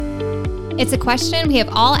It's a question we have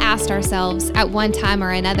all asked ourselves at one time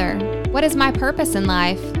or another. What is my purpose in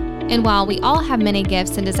life? And while we all have many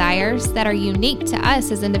gifts and desires that are unique to us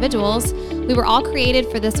as individuals, we were all created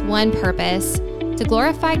for this one purpose, to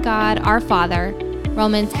glorify God, our Father.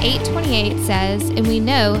 Romans 8:28 says, "And we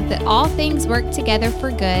know that all things work together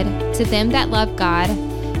for good to them that love God,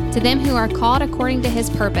 to them who are called according to his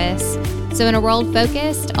purpose." So in a world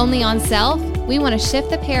focused only on self, we want to shift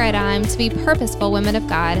the paradigm to be purposeful women of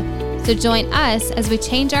God. So join us as we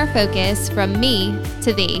change our focus from me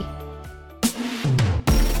to thee.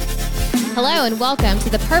 Hello and welcome to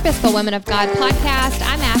the Purposeful Women of God podcast.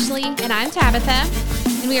 I'm Ashley. And I'm Tabitha.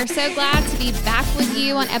 And we are so glad to be back with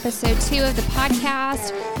you on episode 2 of the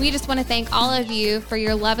podcast. We just want to thank all of you for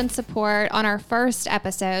your love and support on our first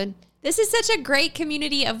episode. This is such a great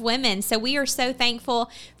community of women, so we are so thankful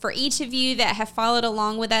for each of you that have followed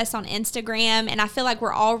along with us on Instagram, and I feel like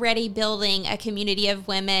we're already building a community of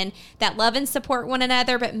women that love and support one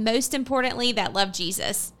another, but most importantly, that love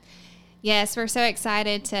Jesus. Yes, we're so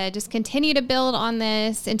excited to just continue to build on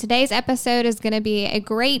this. And today's episode is going to be a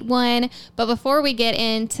great one. But before we get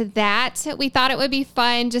into that, we thought it would be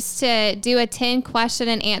fun just to do a 10 question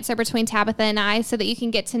and answer between Tabitha and I so that you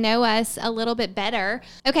can get to know us a little bit better.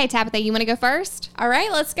 Okay, Tabitha, you want to go first? All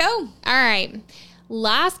right, let's go. All right.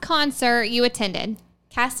 Last concert you attended?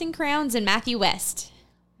 Casting Crowns and Matthew West.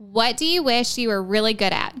 What do you wish you were really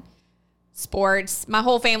good at? Sports. My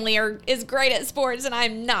whole family is great at sports, and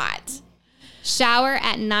I'm not. Shower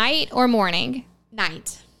at night or morning?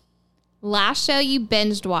 Night. Last show you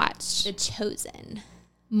binged watched? The Chosen.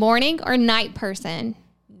 Morning or night person?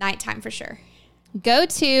 Nighttime for sure.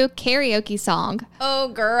 Go-to karaoke song? Oh,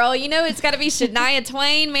 girl. You know it's got to be Shania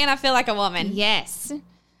Twain. Man, I feel like a woman. Yes. All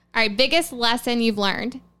right. Biggest lesson you've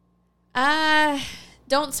learned?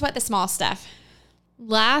 Don't sweat the small stuff.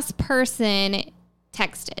 Last person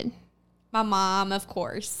texted? My mom, of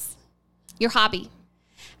course. Your hobby?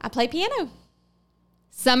 I play piano.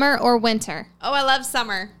 Summer or winter? Oh, I love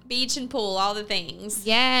summer. Beach and pool, all the things.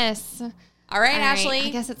 Yes. All right, Ashley. I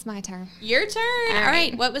guess it's my turn. Your turn. All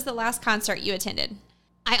right. What was the last concert you attended?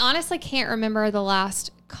 I honestly can't remember the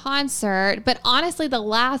last concert, but honestly, the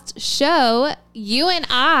last show, you and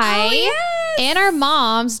I and our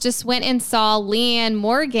moms just went and saw Leanne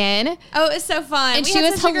Morgan. Oh, it was so fun. And she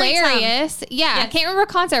was hilarious. Yeah, yes. I can't remember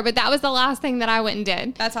concert, but that was the last thing that I went and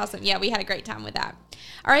did. That's awesome. Yeah, we had a great time with that.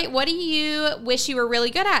 All right, what do you wish you were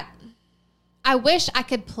really good at? I wish I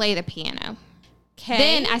could play the piano. Okay.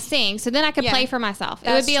 Then I sing, so then I could play for myself.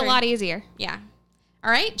 It would be a lot easier. Yeah.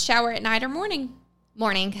 All right, shower at night or morning?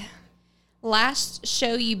 Morning. Last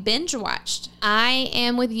show you binge watched? I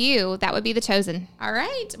Am With You. That would be The Chosen. All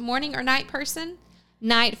right, morning or night person?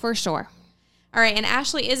 Night for sure. All right, and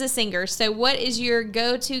Ashley is a singer, so what is your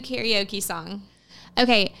go-to karaoke song?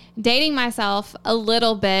 Okay, dating myself a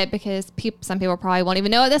little bit because some people probably won't even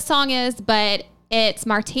know what this song is, but it's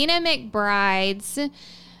Martina McBride's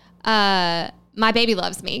My Baby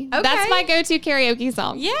Loves Me. Okay. That's my go-to karaoke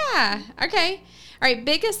song. Yeah, okay. All right,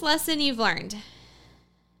 biggest lesson you've learned?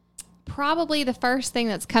 Probably the first thing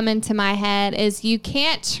that's come into my head is you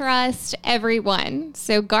can't trust everyone.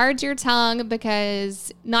 So guard your tongue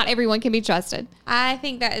because not everyone can be trusted. I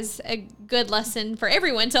think that is a good lesson for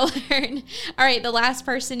everyone to learn. All right, the last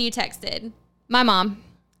person you texted? My mom.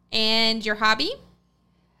 And your hobby?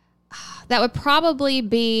 That would probably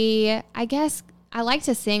be, I guess, I like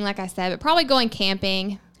to sing, like I said, but probably going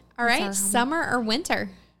camping. All right, summer or winter?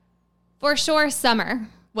 For sure, summer.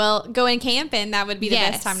 Well, going camping, that would be the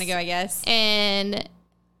best time to go, I guess. And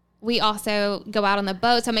we also go out on the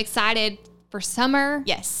boat, so I'm excited for summer.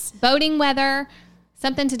 Yes. Boating weather,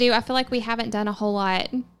 something to do. I feel like we haven't done a whole lot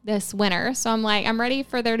this winter, so I'm ready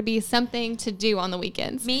for there to be something to do on the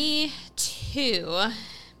weekends. Me too.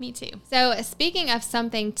 So speaking of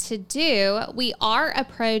something to do, we are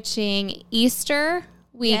approaching Easter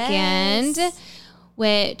weekend. Yes.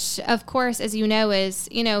 Which, of course, as you know, is,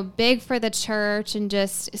 big for the church and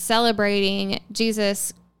just celebrating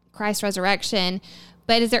Jesus Christ's resurrection.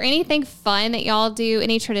 But is there anything fun that y'all do,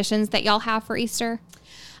 any traditions that y'all have for Easter?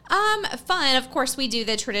 Fun. Of course, we do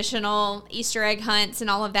the traditional Easter egg hunts and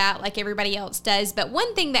all of that like everybody else does. But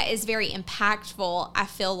one thing that is very impactful, I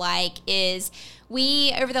feel like, is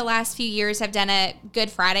we, over the last few years, have done a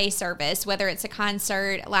Good Friday service, whether it's a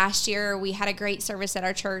concert. Last year, we had a great service at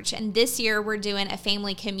our church. And this year, we're doing a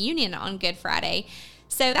family communion on Good Friday.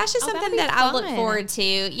 So that's just something that I look forward to.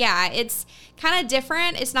 Yeah, it's kind of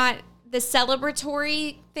different. It's not the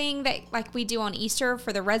celebratory thing that like we do on Easter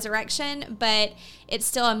for the resurrection, but it's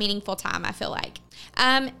still a meaningful time, I feel like.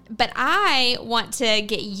 But I want to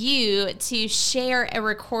get you to share a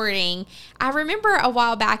recording. I remember a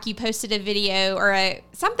while back you posted a video or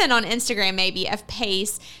something on Instagram maybe of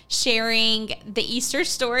Pace sharing the Easter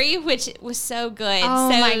story, which was so good.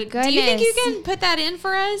 Oh, so my goodness. Do you think you can put that in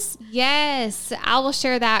for us? Yes, I will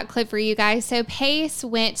share that clip for you guys. So Pace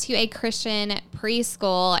went to a Christian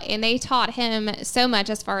preschool and they taught him so much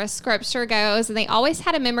as far as scripture goes, and they always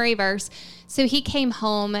had a memory verse. So he came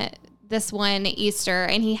home this one Easter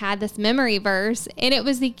and he had this memory verse and it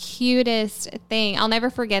was the cutest thing. I'll never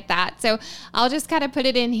forget that. So I'll just kind of put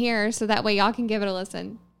it in here so that way y'all can give it a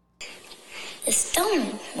listen. The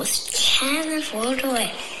stone was kind of rolled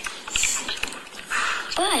away,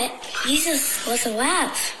 but Jesus was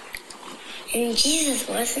alive and Jesus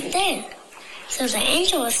wasn't there. So the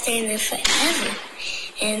angel was standing forever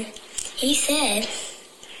and he said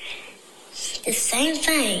the same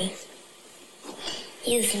thing.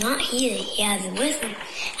 He is not here, he has risen,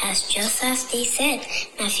 as just as they said,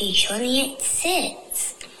 Matthew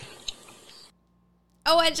 28:6.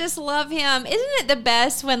 Oh, I just love him. Isn't it the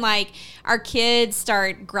best when like our kids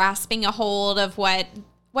start grasping a hold of what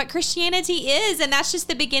Christianity is? And that's just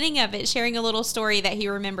the beginning of it, sharing a little story that he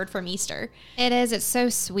remembered from Easter. It is. It's so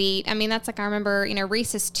sweet. I mean, that's like, I remember,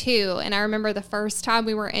 Reese is 2, and I remember the first time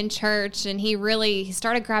we were in church and he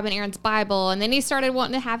started grabbing Aaron's Bible, and then he started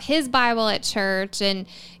wanting to have his Bible at church. And,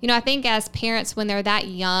 I think as parents, when they're that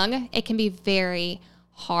young, it can be very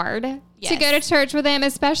hard to go to church with them,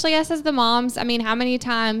 especially us as the moms. I mean, how many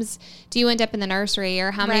times do you end up in the nursery,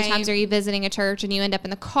 or how many times are you visiting a church and you end up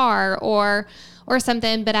in the car or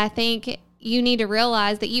something? But I think you need to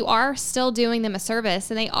realize that you are still doing them a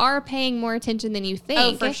service and they are paying more attention than you think.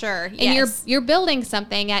 Oh, for sure. And you're building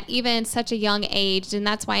something at even such a young age. And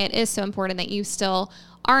that's why it is so important that you still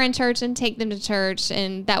are in church and take them to church.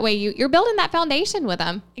 And that way you're building that foundation with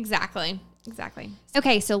them. Exactly.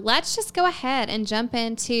 Okay, so let's just go ahead and jump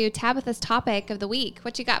into Tabitha's topic of the week.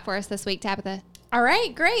 What you got for us this week, Tabitha? All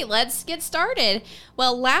right, great. Let's get started.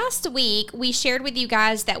 Well, last week we shared with you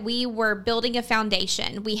guys that we were building a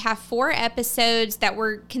foundation. We have 4 episodes that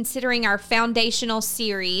we're considering our foundational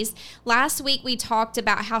series. Last week we talked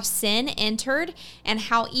about how sin entered and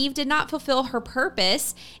how Eve did not fulfill her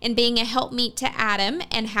purpose in being a helpmeet to Adam,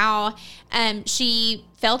 and how she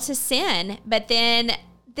fell to sin. But then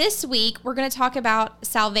this week, we're going to talk about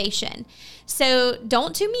salvation. So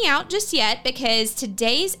don't tune me out just yet, because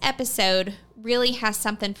today's episode really has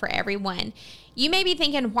something for everyone. You may be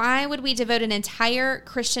thinking, why would we devote an entire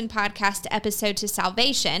Christian podcast episode to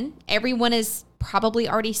salvation? Everyone is probably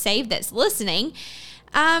already saved that's listening.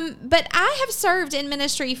 But I have served in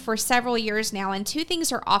ministry for several years now, and 2 things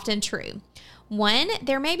are often true. One,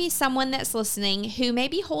 there may be someone that's listening who may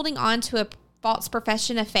be holding on to a false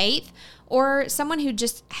profession of faith, or someone who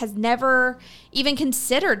just has never even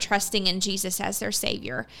considered trusting in Jesus as their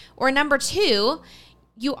Savior. Or number 2,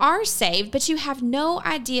 you are saved, but you have no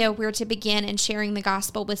idea where to begin in sharing the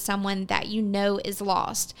gospel with someone that you know is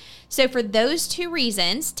lost. So for those 2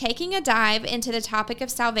 reasons, taking a dive into the topic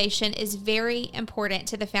of salvation is very important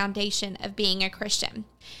to the foundation of being a Christian.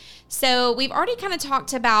 So we've already kind of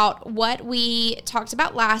talked about what we talked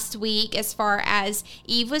about last week as far as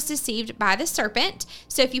Eve was deceived by the serpent.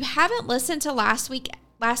 So if you haven't listened to last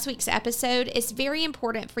week's episode, it's very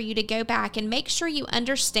important for you to go back and make sure you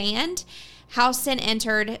understand how sin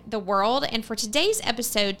entered the world, and for today's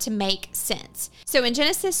episode to make sense. So in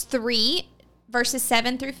Genesis 3, verses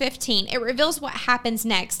 7 through 15, it reveals what happens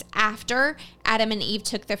next after Adam and Eve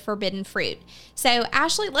took the forbidden fruit. So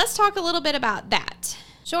Ashley, let's talk a little bit about that.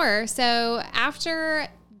 Sure. So after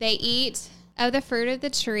they eat of the fruit of the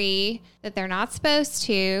tree that they're not supposed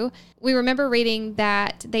to, we remember reading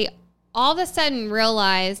that they all of a sudden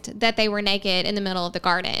realized that they were naked in the middle of the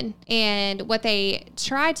garden. And what they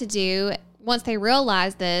tried to do once they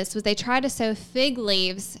realized this was they tried to sew fig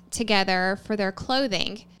leaves together for their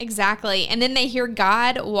clothing. Exactly. And then they hear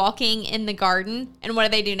God walking in the garden. And what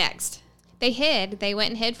do they do next? They hid. They went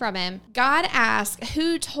and hid from him. God asked,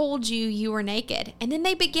 who told you you were naked? And then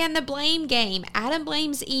they began the blame game. Adam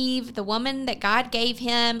blames Eve, the woman that God gave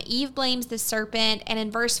him. Eve blames the serpent. And in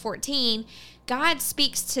verse 14, God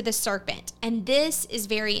speaks to the serpent. And this is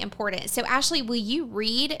very important. So Ashley, will you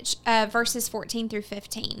read verses 14 through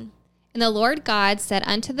 15? And the Lord God said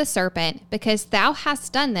unto the serpent, because thou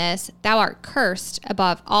hast done this, thou art cursed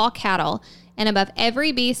above all cattle, and above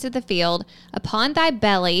every beast of the field. Upon thy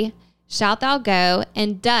belly shalt thou go,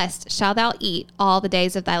 and dust shalt thou eat all the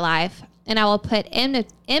days of thy life. And I will put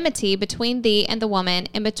enmity between thee and the woman,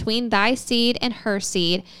 and between thy seed and her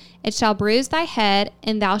seed. It shall bruise thy head,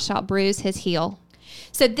 and thou shalt bruise his heel.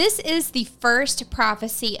 So this is the first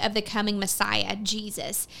prophecy of the coming Messiah,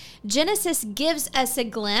 Jesus. Genesis gives us a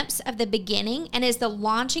glimpse of the beginning and is the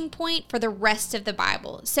launching point for the rest of the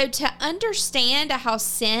Bible. So to understand how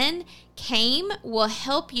sin came will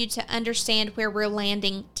help you to understand where we're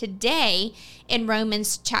landing today in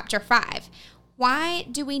Romans chapter 5. Why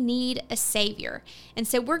do we need a Savior? And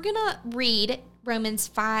so we're going to read Romans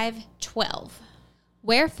 5:12.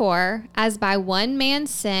 Wherefore, as by one man's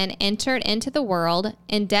sin entered into the world,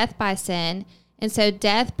 and death by sin, and so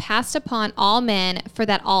death passed upon all men, for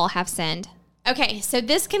that all have sinned. Okay, so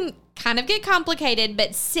this can kind of get complicated,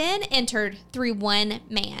 but sin entered through one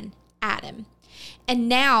man, Adam. And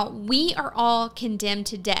now we are all condemned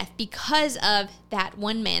to death because of that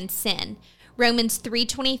one man's sin. Romans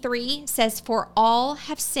 3:23 says, for all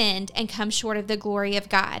have sinned and come short of the glory of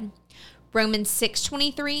God. Romans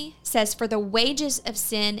 6:23 says, for the wages of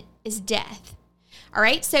sin is death. All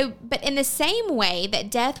right, so, but in the same way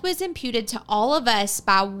that death was imputed to all of us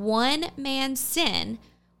by one man's sin,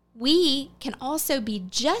 we can also be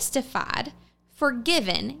justified,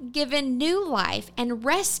 forgiven, given new life, and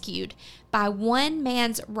rescued by one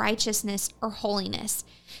man's righteousness or holiness.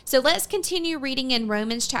 So let's continue reading in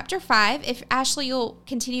Romans chapter 5. If Ashley, you'll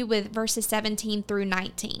continue with verses 17 through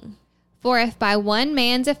 19. For if by one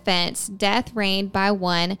man's offense death reigned by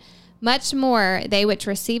one, much more they which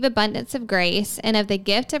receive abundance of grace and of the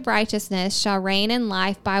gift of righteousness shall reign in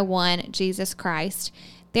life by one, Jesus Christ.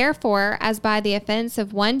 Therefore, as by the offense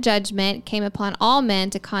of one judgment came upon all men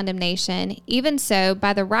to condemnation, even so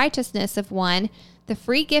by the righteousness of one, the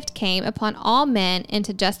free gift came upon all men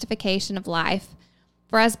into justification of life.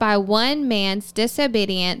 For as by one man's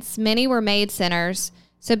disobedience many were made sinners,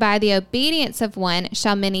 so by the obedience of one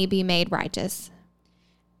shall many be made righteous.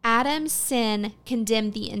 Adam's sin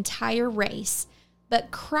condemned the entire race,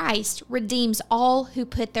 but Christ redeems all who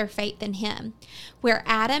put their faith in him. Where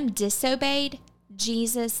Adam disobeyed,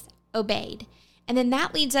 Jesus obeyed. And then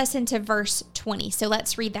that leads us into verse 20. So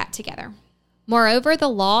let's read that together. Moreover, the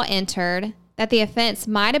law entered, that the offense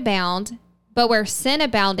might abound, but where sin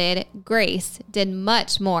abounded, grace did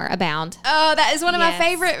much more abound. Oh, that is one of my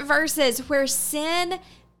favorite verses. Where sin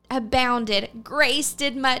abounded, grace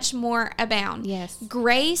did much more abound. Yes.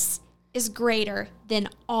 Grace is greater than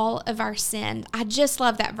all of our sin. I just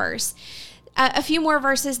love that verse. A few more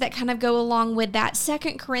verses that kind of go along with that.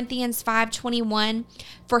 2 Corinthians 5:21,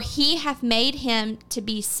 for he hath made him to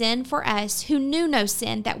be sin for us who knew no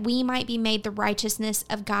sin, that we might be made the righteousness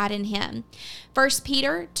of God in him. 1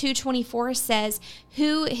 Peter 2:24 says,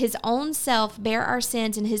 who his own self bare our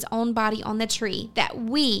sins in his own body on the tree, that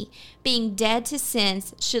we, being dead to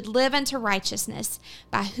sins, should live unto righteousness,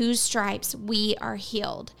 by whose stripes we are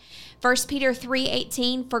healed. 1 Peter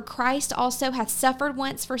 3:18, for Christ also hath suffered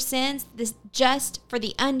once for sins, the just for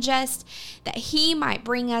the unjust, that he might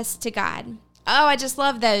bring us to God. Oh, I just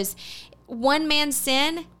love those. One man's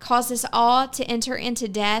sin caused us all to enter into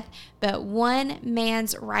death, but one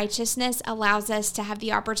man's righteousness allows us to have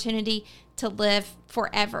the opportunity to live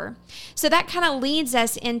forever. So that kind of leads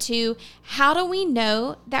us into, how do we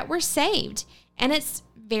know that we're saved? And it's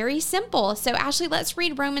very simple. So Ashley, let's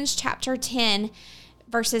read Romans chapter 10,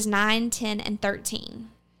 verses 9, 10, and 13.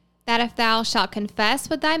 That if thou shalt confess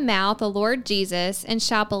with thy mouth the Lord Jesus, and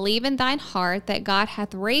shalt believe in thine heart that God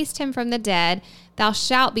hath raised him from the dead, thou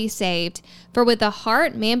shalt be saved. For with the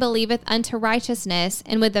heart man believeth unto righteousness,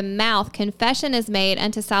 and with the mouth confession is made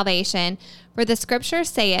unto salvation. For the scripture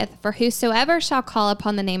saith, for whosoever shall call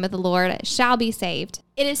upon the name of the Lord shall be saved.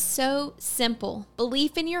 It is so simple.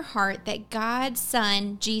 Belief in your heart that God's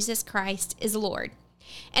Son, Jesus Christ, is Lord.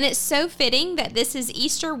 And it's so fitting that this is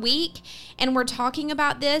Easter week and we're talking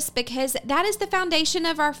about this because that is the foundation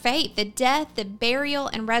of our faith, the death, the burial,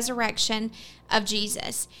 and resurrection of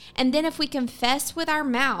Jesus. And then if we confess with our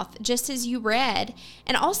mouth, just as you read,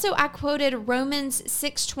 and also I quoted Romans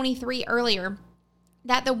 6:23 earlier,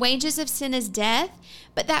 that the wages of sin is death,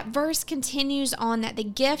 but that verse continues on that the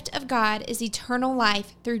gift of God is eternal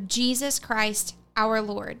life through Jesus Christ our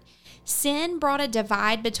Lord. Sin brought a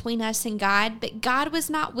divide between us and God, but God was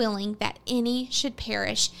not willing that any should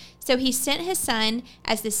perish. So he sent his Son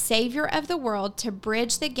as the Savior of the world to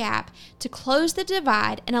bridge the gap, to close the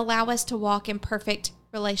divide, and allow us to walk in perfect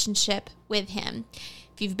relationship with him.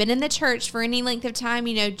 If you've been in the church for any length of time,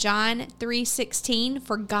 you know John 3:16,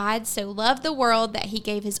 for God so loved the world that he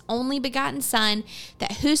gave his only begotten Son,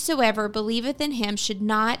 that whosoever believeth in him should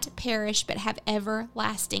not perish but have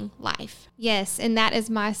everlasting life. Yes, and that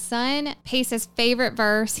is my son Pace's favorite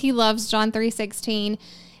verse. He loves John 3:16.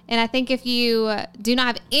 And I think if you do not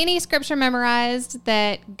have any scripture memorized,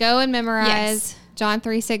 that go and memorize John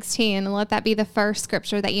 3:16 and let that be the first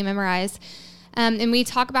scripture that you memorize. And we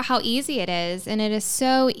talk about how easy it is. And it is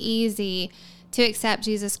so easy to accept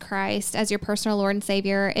Jesus Christ as your personal Lord and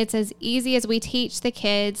Savior. It's as easy as we teach the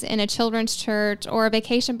kids in a children's church or a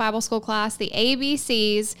vacation Bible school class the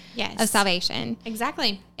ABCs of salvation.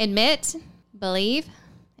 Exactly. Admit, believe,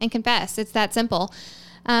 and confess. It's that simple.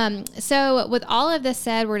 So with all of this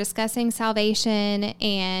said, we're discussing salvation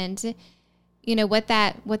and, you know, what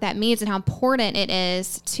that means and how important it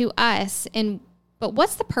is to us. But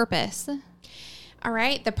what's the purpose? All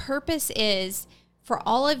right. The purpose is for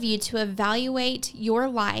all of you to evaluate your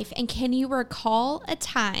life. And can you recall a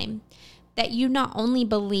time that you not only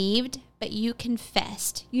believed, but you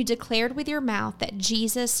confessed, you declared with your mouth that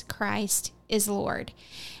Jesus Christ is Lord?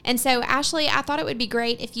 And so, Ashley, I thought it would be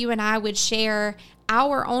great if you and I would share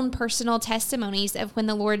our own personal testimonies of when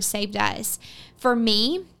the Lord saved us. For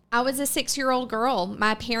me, I was a 6-year-old girl.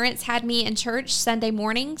 My parents had me in church Sunday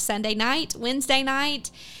morning, Sunday night, Wednesday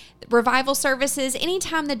night, revival services.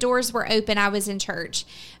 Anytime the doors were open, I was in church.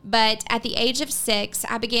 But at the age of 6,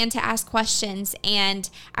 I began to ask questions, and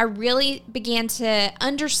I really began to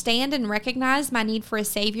understand and recognize my need for a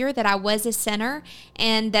Savior, that I was a sinner,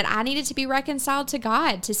 and that I needed to be reconciled to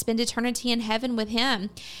God to spend eternity in heaven with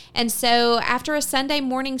Him. And so after a Sunday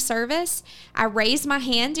morning service, I raised my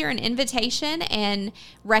hand during invitation and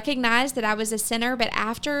recognized that I was a sinner. But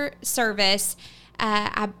after service,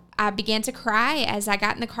 I began to cry as I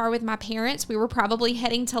got in the car with my parents. We were probably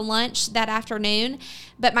heading to lunch that afternoon,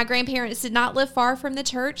 but my grandparents did not live far from the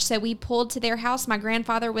church, so we pulled to their house. My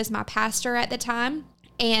grandfather was my pastor at the time,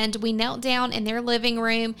 and we knelt down in their living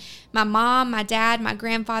room, my mom, my dad, my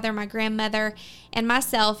grandfather, my grandmother, and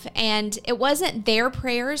myself. And it wasn't their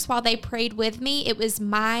prayers while they prayed with me. It was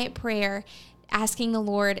my prayer, asking the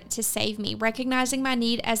Lord to save me, recognizing my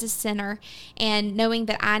need as a sinner, and knowing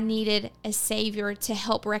that I needed a Savior to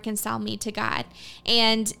help reconcile me to God.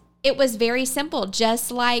 And it was very simple. Just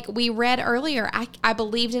like we read earlier, I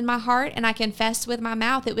believed in my heart and I confessed with my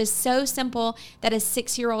mouth. It was so simple that a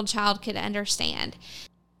 6-year-old child could understand.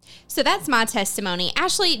 So that's my testimony.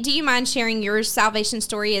 Ashley, do you mind sharing your salvation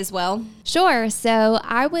story as well? Sure. So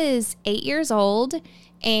I was 8 years old,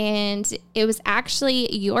 and it was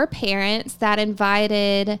actually your parents that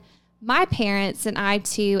invited my parents and I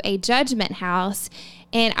to a Judgment House.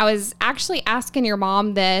 And I was actually asking your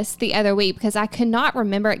mom this the other week because I could not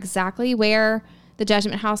remember exactly where the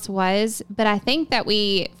Judgment House was, but I think that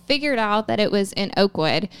we figured out that it was in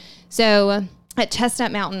Oakwood. So at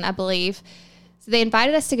Chestnut Mountain, I believe. So they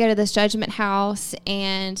invited us to go to this Judgment House,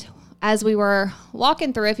 and as we were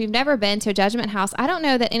walking through, if you've never been to a Judgment House, I don't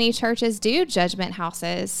know that any churches do Judgment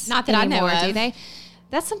Houses. Not that anymore, I know of. do they?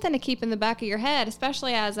 That's something to keep in the back of your head,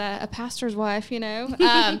 especially as a pastor's wife, you know.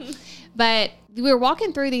 But we were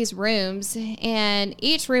walking through these rooms, and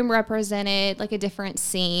each room represented like a different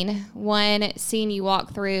scene. One scene you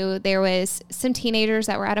walk through, there was some teenagers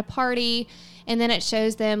that were at a party, and then it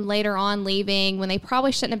shows them later on leaving when they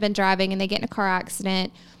probably shouldn't have been driving, and they get in a car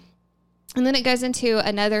accident. And then it goes into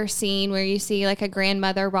another scene where you see like a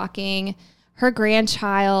grandmother rocking her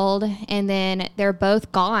grandchild, and then they're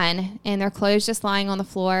both gone and their clothes just lying on the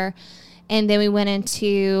floor. And then we went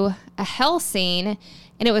into a hell scene,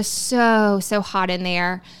 and it was so hot in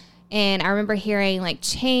there. And I remember hearing like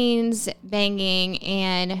chains banging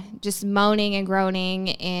and just moaning and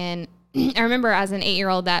groaning. And I remember as an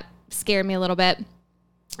 8-year-old, that scared me a little bit.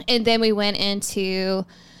 And then we went into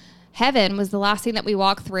heaven, was the last thing that we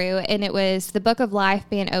walked through, and it was the book of life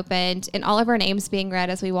being opened and all of our names being read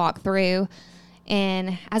as we walked through.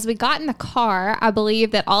 And as we got in the car, I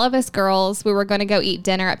believe that all of us girls, we were going to go eat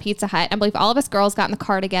dinner at Pizza Hut. I believe all of us girls got in the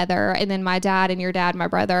car together, and then my dad and your dad, my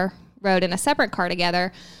brother, rode in a separate car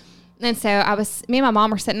together. And so me and my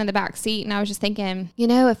mom were sitting in the back seat, and I was just thinking, you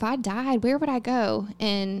know, if I died, where would I go?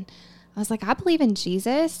 And I was like, I believe in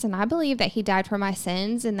Jesus, and I believe that He died for my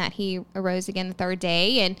sins and that He arose again the third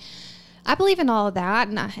day. And I believe in all of that.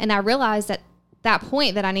 And I realized at that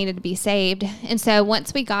point that I needed to be saved. And so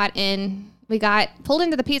once we got pulled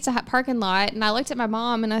into the Pizza Hut parking lot, and I looked at my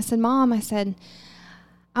mom and I said, Mom,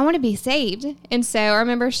 I want to be saved. And so I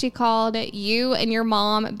remember she called you and your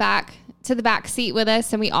mom back to the back seat with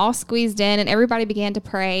us, and we all squeezed in, and everybody began to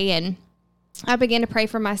pray. And I began to pray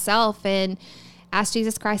for myself and asked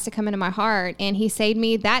Jesus Christ to come into my heart, and He saved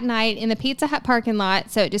me that night in the Pizza Hut parking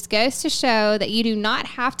lot. So it just goes to show that you do not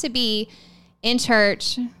have to be in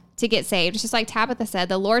church to get saved. It's just like Tabitha said,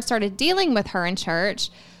 the Lord started dealing with her in church,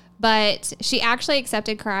 but she actually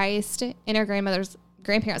accepted Christ in her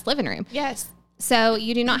grandparents' living room. Yes. So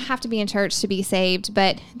you do not have to be in church to be saved,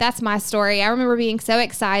 but that's my story. I remember being so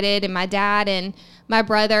excited, and my dad and my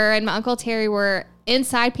brother and my Uncle Terry were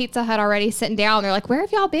inside Pizza Hut already sitting down. They're like, where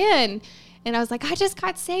have y'all been? And I was like, I just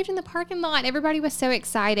got saved in the parking lot. Everybody was so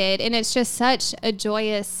excited. And it's just such a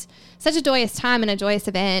joyous time and a joyous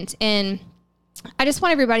event. And I just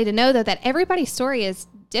want everybody to know, though, that everybody's story is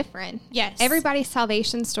different. Yes. Everybody's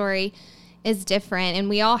salvation story is different. And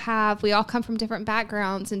we all come from different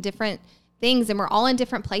backgrounds and different things, and we're all in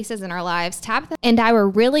different places in our lives. Tabitha and I were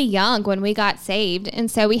really young when we got saved. And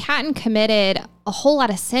so we hadn't committed a whole lot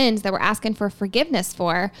of sins that we're asking for forgiveness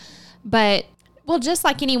for. But well, just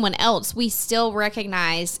like anyone else, we still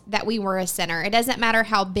recognize that we were a sinner. It doesn't matter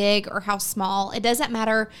how big or how small. It doesn't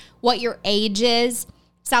matter what your age is.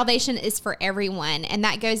 Salvation is for everyone. And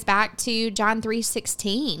that goes back to John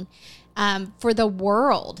 3:16. For the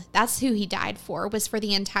world, that's who he died for, was for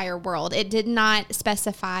the entire world. It did not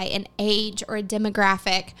specify an age or a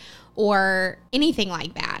demographic or anything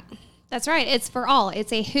like that. That's right. It's for all.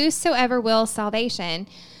 It's a whosoever will salvation.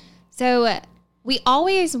 So we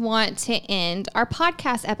always want to end our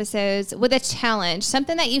podcast episodes with a challenge,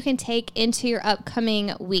 something that you can take into your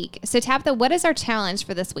upcoming week. So Tabitha, what is our challenge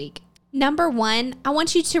for this week? Number 1, I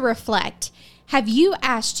want you to reflect. Have you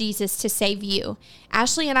asked Jesus to save you?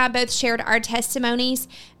 Ashley and I both shared our testimonies,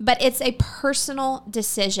 but it's a personal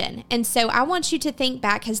decision. And so I want you to think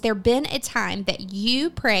back, has there been a time that you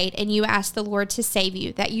prayed and you asked the Lord to save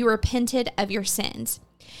you, that you repented of your sins?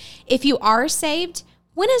 If you are saved,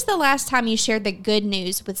 when is the last time you shared the good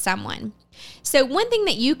news with someone? So one thing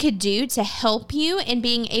that you could do to help you in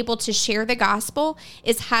being able to share the gospel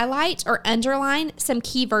is highlight or underline some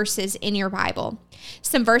key verses in your Bible.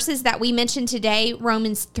 Some verses that we mentioned today: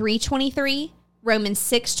 Romans 3:23, Romans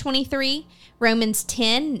 6:23, Romans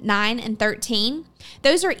 10:9 and 13.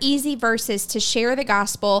 Those are easy verses to share the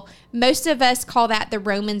gospel. Most of us call that the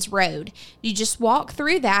Romans road. You just walk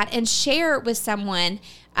through that and share with someone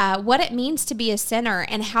what it means to be a sinner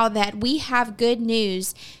and how that we have good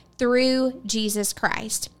news through Jesus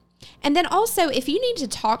Christ. And then also, if you need to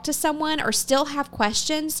talk to someone or still have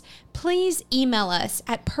questions, please email us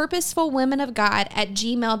at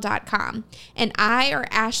purposefulwomenofgod@gmail.com. And I or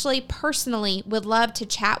Ashley personally would love to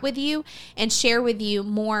chat with you and share with you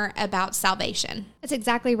more about salvation. That's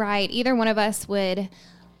exactly right. Either one of us would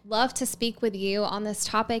love to speak with you on this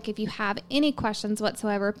topic. If you have any questions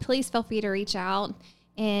whatsoever, please feel free to reach out.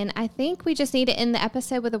 And I think we just need to end the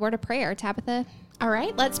episode with a word of prayer. Tabitha? All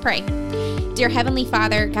right, let's pray. Dear Heavenly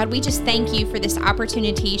Father, God, we just thank you for this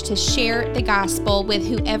opportunity to share the gospel with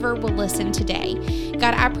whoever will listen today.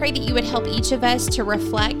 God, I pray that you would help each of us to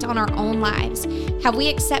reflect on our own lives. Have we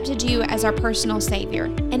accepted you as our personal Savior?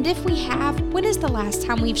 And if we have, when is the last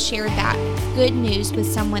time we've shared that good news with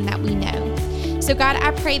someone that we know? So God,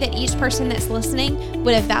 I pray that each person that's listening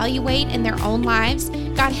would evaluate in their own lives.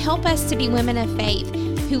 God, help us to be women of faith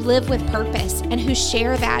who live with purpose and who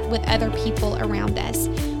share that with other people around us.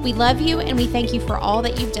 We love you and we thank you for all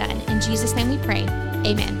that you've done. In Jesus' name we pray.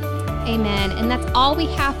 Amen. Amen. And that's all we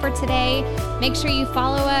have for today. Make sure you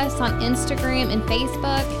follow us on Instagram and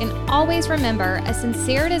Facebook. And always remember, a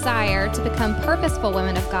sincere desire to become purposeful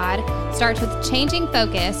women of God starts with changing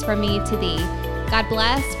focus from me to thee. God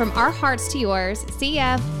bless from our hearts to yours. See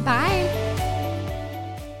ya. Bye.